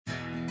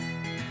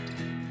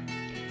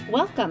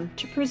Welcome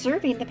to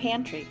Preserving the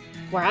Pantry,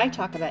 where I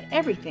talk about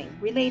everything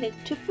related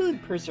to food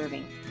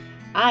preserving.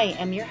 I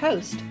am your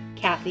host,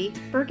 Kathy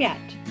Burgett.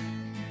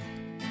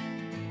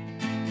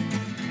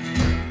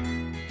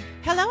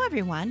 Hello,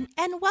 everyone,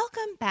 and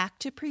welcome back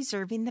to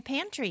Preserving the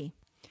Pantry.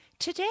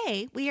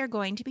 Today, we are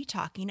going to be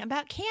talking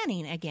about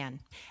canning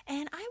again,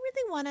 and I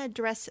really want to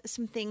address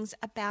some things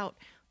about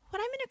what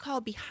I'm going to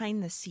call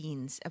behind the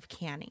scenes of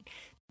canning.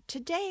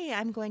 Today,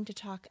 I'm going to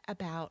talk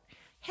about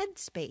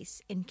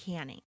headspace in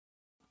canning.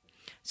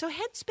 So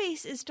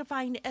headspace is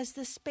defined as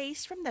the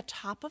space from the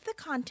top of the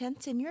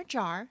contents in your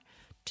jar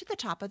to the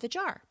top of the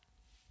jar.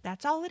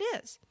 That's all it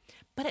is.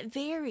 But it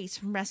varies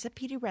from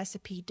recipe to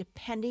recipe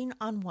depending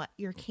on what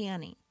you're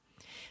canning.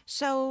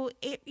 So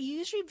it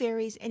usually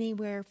varies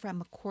anywhere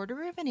from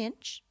 1/4 of an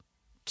inch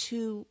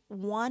to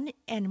 1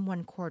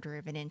 1/4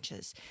 of an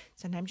inches.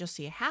 Sometimes you'll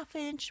see a 1/2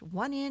 inch,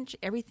 1 inch,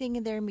 everything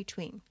in there in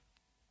between.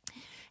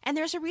 And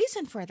there's a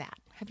reason for that.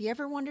 Have you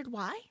ever wondered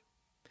why?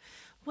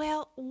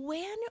 Well,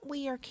 when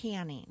we are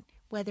canning,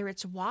 whether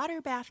it's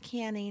water bath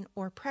canning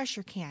or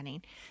pressure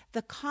canning,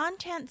 the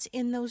contents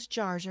in those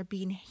jars are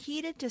being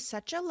heated to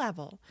such a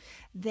level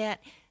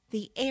that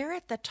the air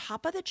at the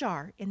top of the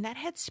jar in that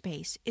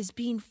headspace is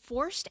being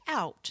forced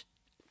out.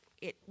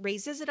 It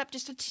raises it up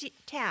just a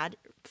tad,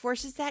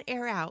 forces that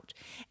air out,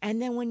 and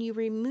then when you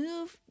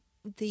remove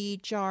the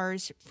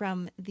jars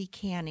from the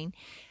canning,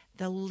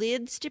 the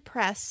lids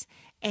depress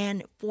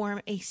and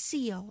form a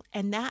seal,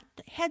 and that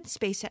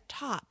headspace at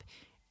top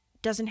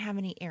doesn't have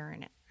any air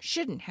in it,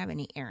 shouldn't have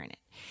any air in it.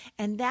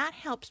 And that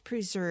helps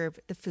preserve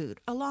the food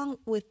along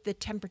with the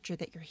temperature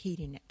that you're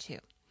heating it to.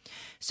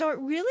 So it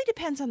really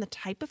depends on the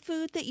type of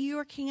food that you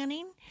are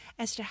canning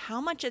as to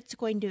how much it's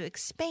going to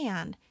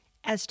expand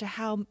as to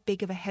how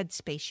big of a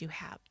headspace you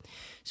have.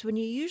 So when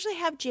you usually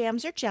have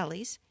jams or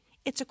jellies,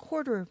 it's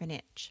 1/4 of an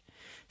inch.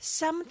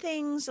 Some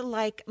things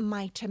like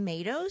my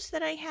tomatoes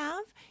that I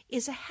have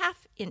is a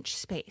 1/2 inch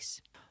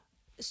space.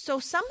 So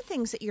some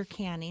things that you're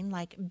canning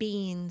like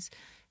beans,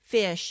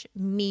 fish,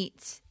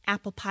 meats,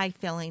 apple pie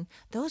filling,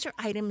 those are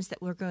items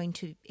that we're going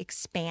to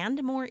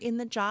expand more in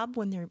the jar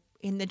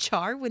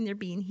when they're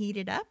being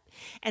heated up.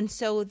 And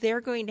so they're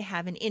going to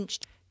have 1 inch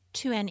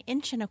to 1 1/4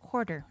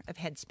 inches of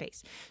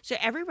headspace. So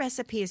every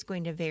recipe is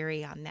going to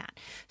vary on that.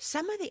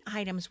 Some of the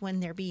items, when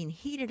they're being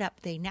heated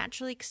up, they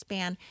naturally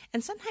expand,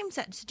 and sometimes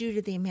that's due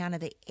to the amount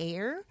of the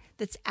air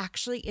that's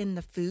actually in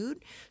the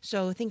food.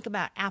 So think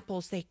about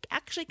apples. They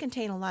actually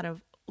contain a lot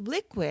of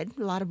liquid,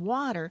 a lot of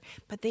water,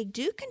 but they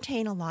do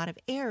contain a lot of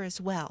air as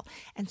well.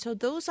 And so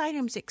those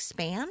items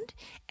expand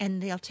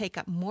and they'll take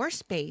up more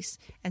space.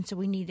 And so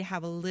we need to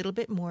have a little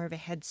bit more of a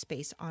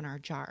headspace on our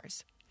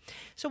jars.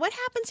 So what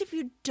happens if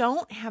you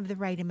don't have the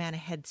right amount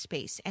of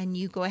headspace and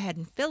you go ahead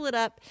and fill it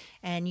up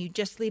and you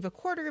just leave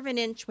 1/4 of an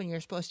inch when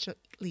you're supposed to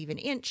leave 1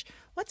 inch?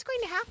 What's going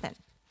to happen?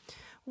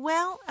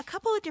 Well, a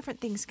couple of different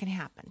things can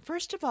happen.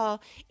 First of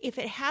all, if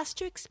it has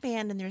to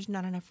expand and there's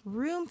not enough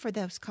room for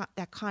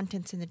that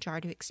contents in the jar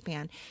to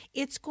expand,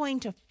 it's going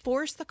to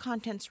force the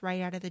contents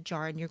right out of the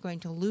jar and you're going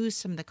to lose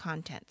some of the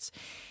contents.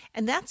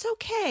 And that's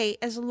okay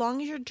as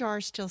long as your jar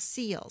still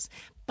seals.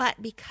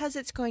 But because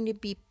it's going to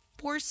be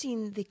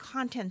forcing the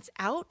contents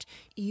out,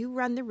 you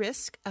run the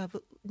risk of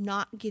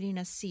not getting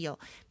a seal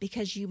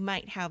because you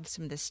might have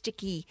some of the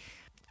sticky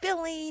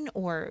filling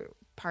or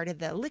part of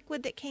the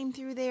liquid that came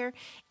through there,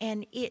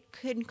 and it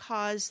could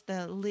cause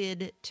the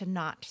lid to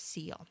not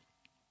seal.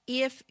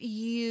 If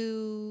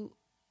you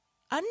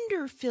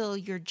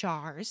underfill your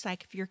jars,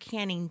 like if you're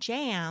canning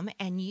jam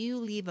and you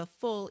leave a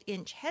 1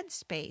 inch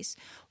headspace,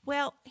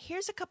 well,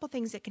 here's a couple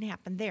things that can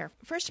happen there.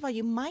 First of all,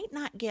 you might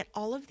not get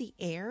all of the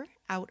air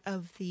out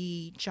of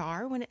the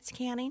jar when it's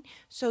canning,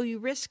 so you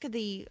risk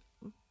the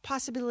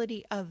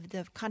possibility of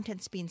the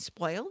contents being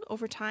spoiled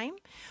over time,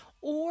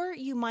 or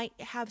you might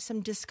have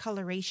some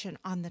discoloration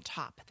on the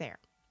top there.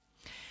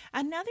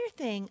 Another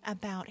thing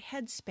about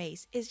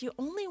headspace is you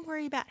only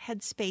worry about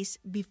headspace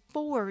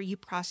before you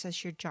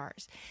process your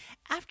jars.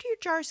 After your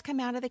jars come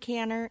out of the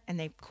canner and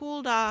they've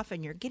cooled off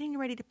and you're getting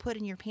ready to put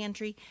in your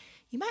pantry,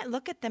 you might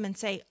look at them and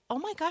say, oh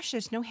my gosh,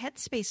 there's no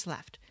headspace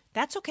left.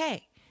 That's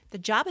okay. The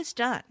job is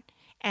done.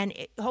 And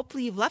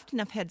hopefully you've left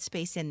enough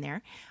headspace in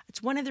there.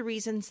 It's one of the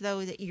reasons,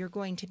 though, that you're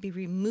going to be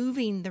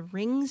removing the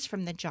rings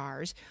from the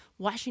jars,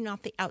 washing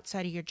off the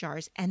outside of your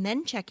jars, and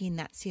then checking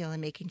that seal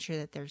and making sure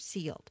that they're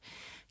sealed.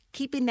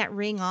 Keeping that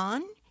ring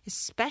on,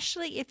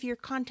 especially if your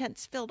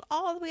contents filled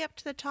all the way up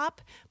to the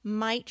top,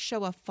 might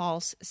show a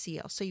false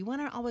seal. So you want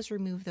to always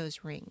remove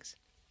those rings.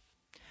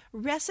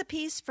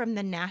 Recipes from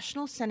the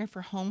National Center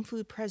for Home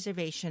Food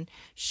Preservation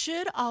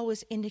should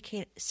always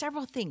indicate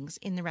several things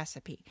in the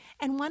recipe,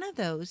 and one of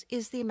those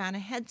is the amount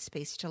of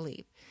headspace to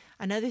leave.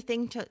 Another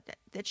thing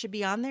that should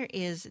be on there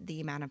is the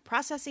amount of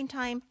processing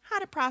time, how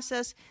to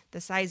process,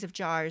 the size of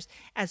jars,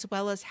 as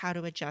well as how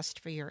to adjust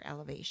for your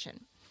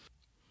elevation.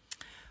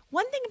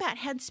 One thing about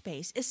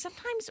headspace is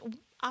sometimes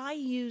I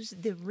use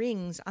the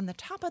rings on the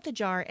top of the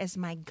jar as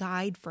my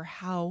guide for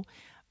how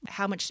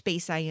much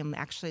space I am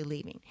actually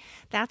leaving.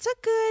 That's a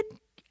good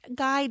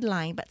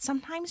guideline, but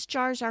sometimes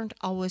jars aren't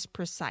always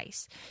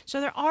precise. So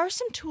there are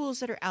some tools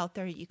that are out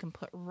there you can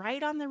put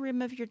right on the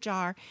rim of your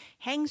jar,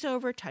 hangs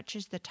over,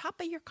 touches the top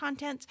of your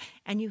contents,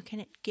 and you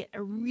can get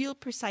a real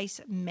precise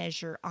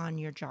measure on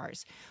your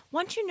jars.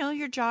 Once you know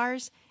your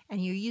jars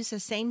and you use the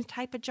same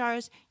type of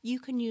jars, you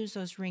can use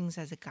those rings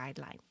as a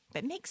guideline,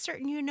 but make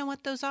certain you know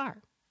what those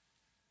are.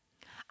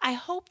 I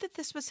hope that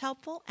this was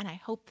helpful, and I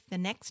hope that the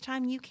next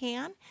time you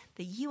can,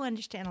 that you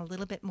understand a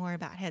little bit more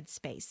about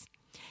Headspace.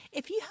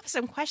 If you have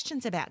some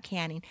questions about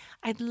canning,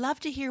 I'd love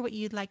to hear what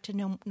you'd like to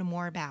know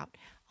more about.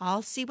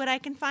 I'll see what I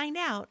can find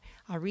out.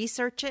 I'll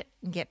research it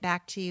and get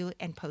back to you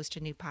and post a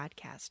new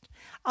podcast.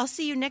 I'll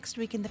see you next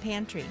week in the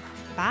pantry.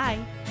 Bye.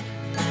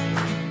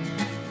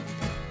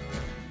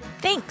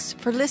 Thanks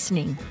for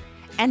listening.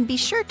 And be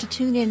sure to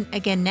tune in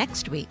again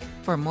next week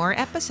for more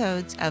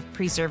episodes of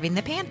Preserving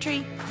the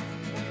Pantry.